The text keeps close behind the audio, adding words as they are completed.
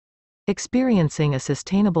Experiencing a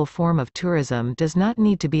sustainable form of tourism does not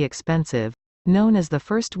need to be expensive. Known as the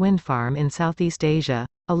first wind farm in Southeast Asia,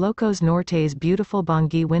 Ilocos Norte's beautiful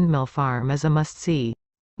Bangui Windmill Farm is a must-see.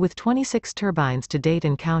 With 26 turbines to date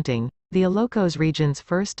and counting, the Ilocos region's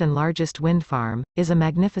first and largest wind farm is a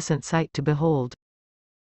magnificent sight to behold.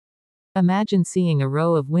 Imagine seeing a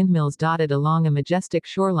row of windmills dotted along a majestic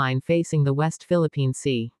shoreline facing the West Philippine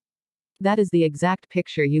Sea. That is the exact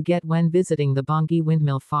picture you get when visiting the Bangui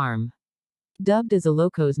Windmill Farm. Dubbed as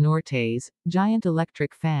Ilocos Norte's giant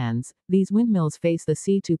electric fans, these windmills face the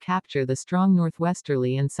sea to capture the strong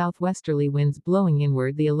northwesterly and southwesterly winds blowing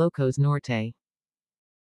inward the Ilocos Norte.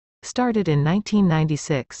 Started in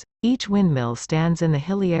 1996, each windmill stands in the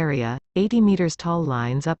hilly area, 80 meters tall,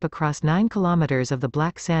 lines up across 9 kilometers of the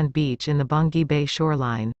black sand beach in the Bangui Bay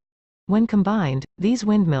Shoreline. When combined, these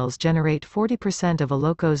windmills generate 40% of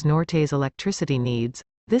Ilocos Norte's electricity needs.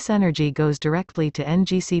 This energy goes directly to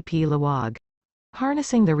NGCP Laoag,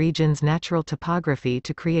 harnessing the region's natural topography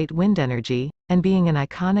to create wind energy, and being an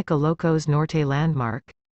iconic Ilocos Norte landmark.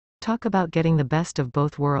 Talk about getting the best of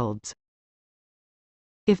both worlds.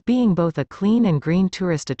 If being both a clean and green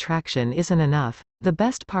tourist attraction isn't enough, the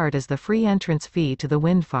best part is the free entrance fee to the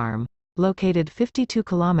wind farm. Located 52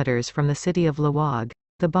 kilometers from the city of Laoag,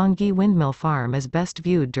 the Bangui Windmill Farm is best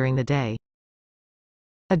viewed during the day.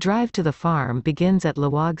 A drive to the farm begins at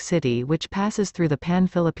Laoag City, which passes through the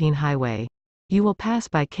Pan-Philippine Highway. You will pass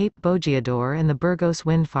by Cape Bogiador and the Burgos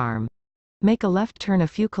Wind Farm. Make a left turn a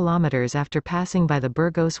few kilometers after passing by the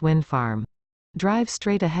Burgos Wind Farm. Drive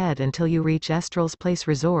straight ahead until you reach Estrel's Place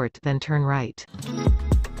Resort, then turn right.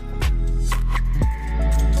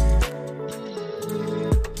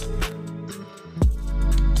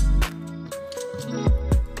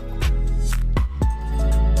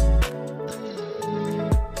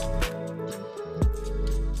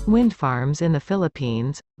 Wind farms in the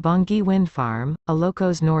Philippines: Bangui Wind Farm,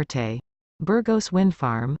 Ilocos Norte; Burgos Wind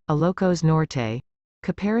Farm, Ilocos Norte;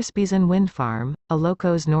 Caparaspesan Wind Farm,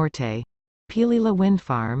 Ilocos Norte; Pilila Wind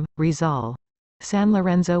Farm, Rizal; San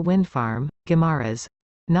Lorenzo Wind Farm, Guimaras;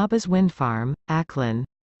 Nabas Wind Farm, Aklan;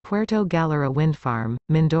 Puerto Galera Wind Farm,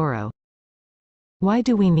 Mindoro. Why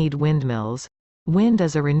do we need windmills? Wind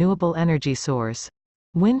is a renewable energy source.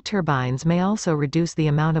 Wind turbines may also reduce the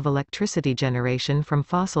amount of electricity generation from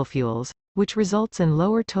fossil fuels, which results in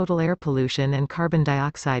lower total air pollution and carbon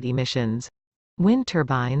dioxide emissions. Wind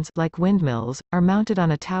turbines, like windmills, are mounted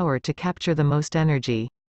on a tower to capture the most energy.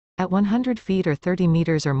 At 100 feet or 30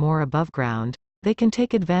 meters or more above ground, they can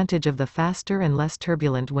take advantage of the faster and less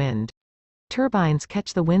turbulent wind. Turbines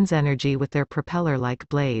catch the wind's energy with their propeller-like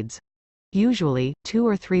blades. Usually, 2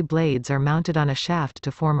 or 3 blades are mounted on a shaft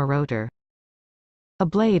to form a rotor. A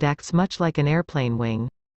blade acts much like an airplane wing.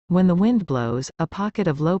 When the wind blows, a pocket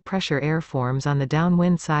of low-pressure air forms on the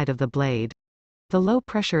downwind side of the blade. The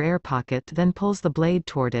low-pressure air pocket then pulls the blade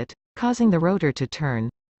toward it, causing the rotor to turn.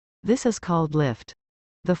 This is called lift.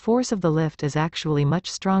 The force of the lift is actually much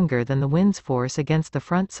stronger than the wind's force against the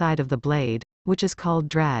front side of the blade, which is called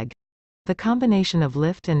drag. The combination of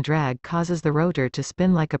lift and drag causes the rotor to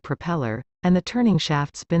spin like a propeller, and the turning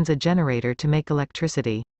shaft spins a generator to make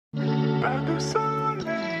electricity.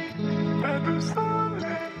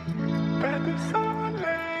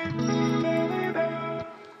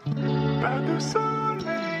 Bangui